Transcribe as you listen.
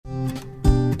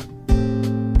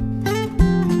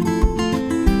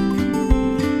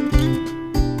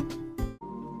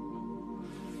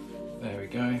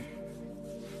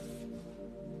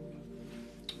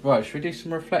Right, should we do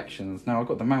some reflections? Now I've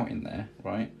got the mountain there,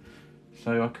 right?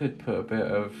 So I could put a bit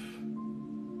of...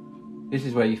 This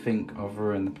is where you think I've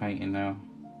ruined the painting now.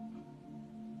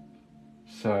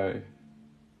 So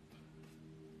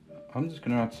I'm just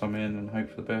going to add some in and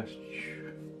hope for the best.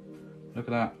 Look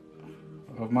at that.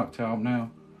 I've mucked it up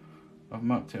now. I've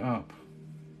mucked it up.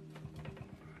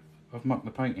 I've mucked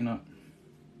the painting up.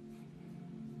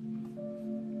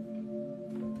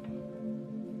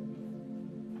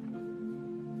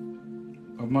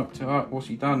 I've mucked it up. What's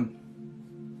he done?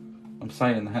 I'm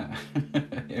saying that.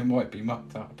 It might be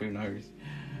mucked up, who knows.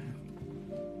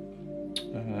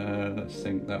 Let's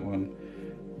think that one.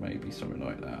 Maybe something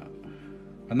like that.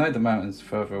 I know the mountain's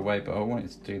further away, but I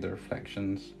wanted to do the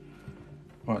reflections.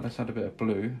 Right, let's add a bit of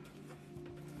blue.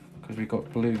 Because we've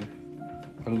got blue,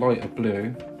 a lighter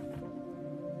blue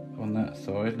on that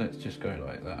side. Let's just go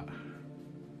like that.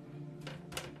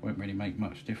 Won't really make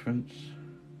much difference.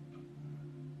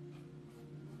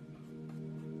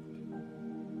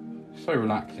 So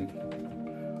relaxing.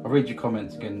 I'll read your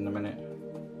comments again in a minute.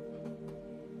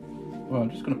 Well, I'm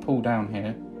just going to pull down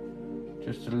here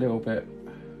just a little bit.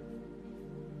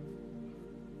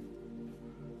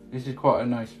 This is quite a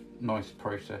nice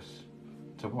process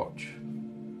to watch.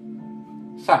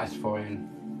 Satisfying.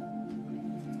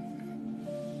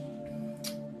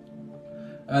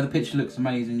 The picture looks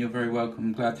amazing. You're very welcome.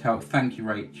 I'm glad to help. Thank you,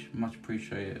 Rach. Much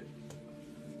appreciated.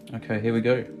 Okay, here we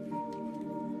go.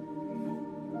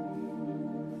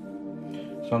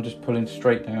 So I'm just pulling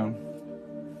straight down,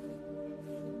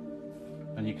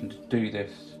 and you can just do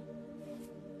this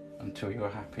until you're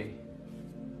happy.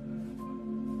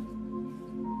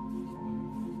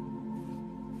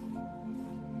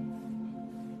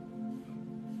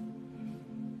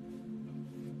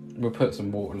 We'll put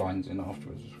some water lines in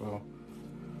afterwards as well.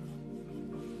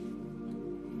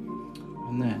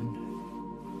 And then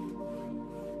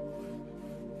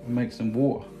we'll make some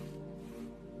water.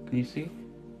 Can you see?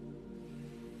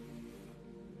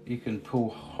 You can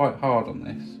pull quite hard on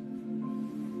this,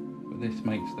 but this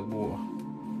makes the water.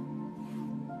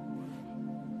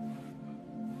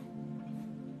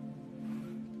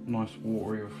 Nice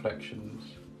watery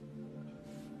reflections.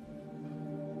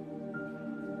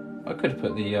 I could have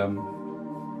put the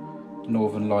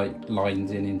northern light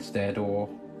lines in instead or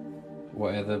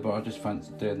whatever, but I just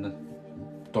fancied doing the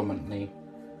dominantly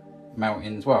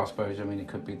mountains. Well, I suppose, I mean, it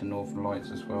could be the northern lights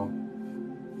as well.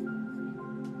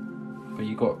 But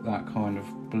you got that kind of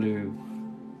blue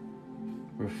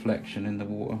reflection in the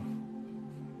water.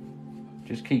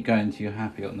 Just keep going till you're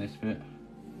happy on this bit.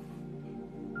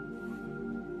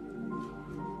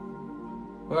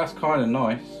 Well, that's kind of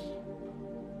nice.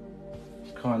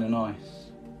 It's kind of nice.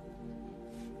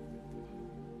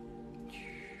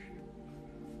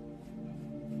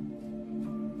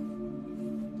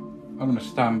 I'm going to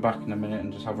stand back in a minute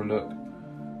and just have a look.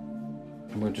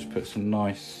 And we'll just put some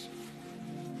nice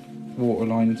water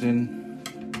lines in,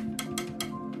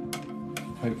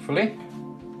 hopefully.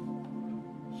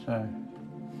 So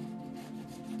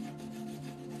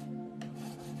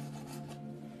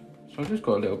I've just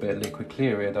got a little bit of liquid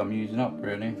clear here that I'm using up,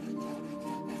 really.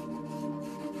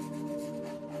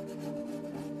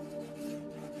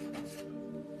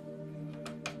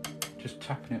 Just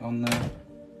tapping it on there.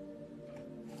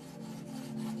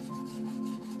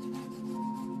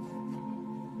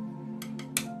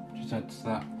 Just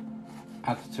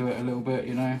adds to it a little bit,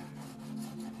 you know.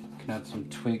 You can add some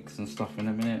twigs and stuff in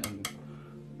a minute and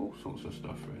all sorts of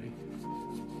stuff, really.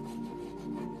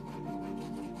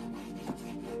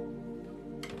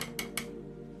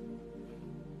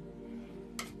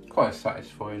 Quite a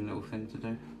satisfying little thing to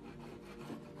do.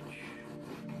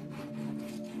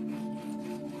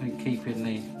 I think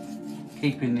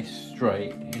keeping this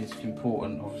straight is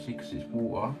important, obviously, because it's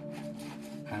water,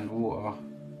 and water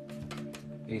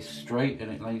is straight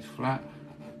and it lays flat.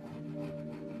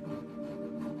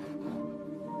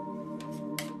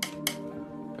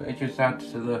 But it just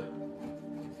adds to the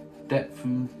depth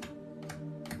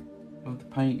of the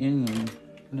painting and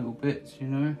little bits, you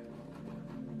know.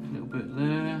 A little bit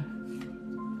there.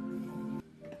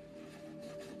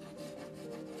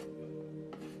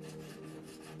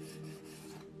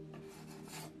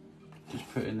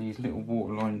 Just putting these little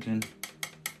water lines in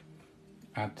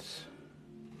adds.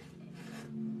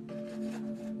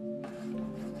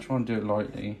 Try and do it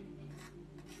lightly.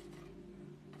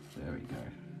 There we go.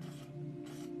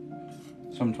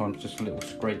 Sometimes just a little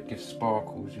scrape gives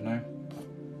sparkles, you know.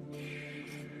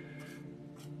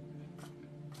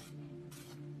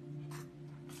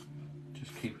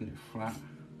 Keeping it flat,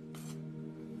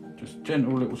 just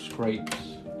gentle little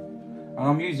scrapes, and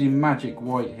I'm using magic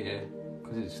white here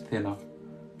because it's thinner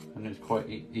and it's quite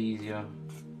easier.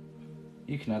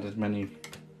 You can add as many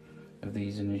of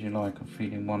these in as you like. I'm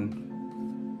feeling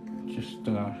one just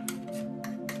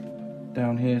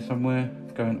down here somewhere,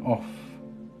 going off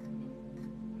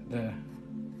there.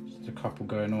 Just a couple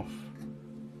going off.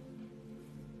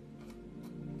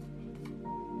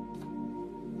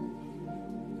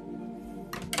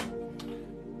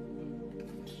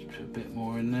 Just put a bit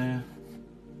more in there.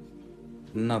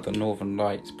 Another Northern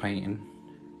Lights painting.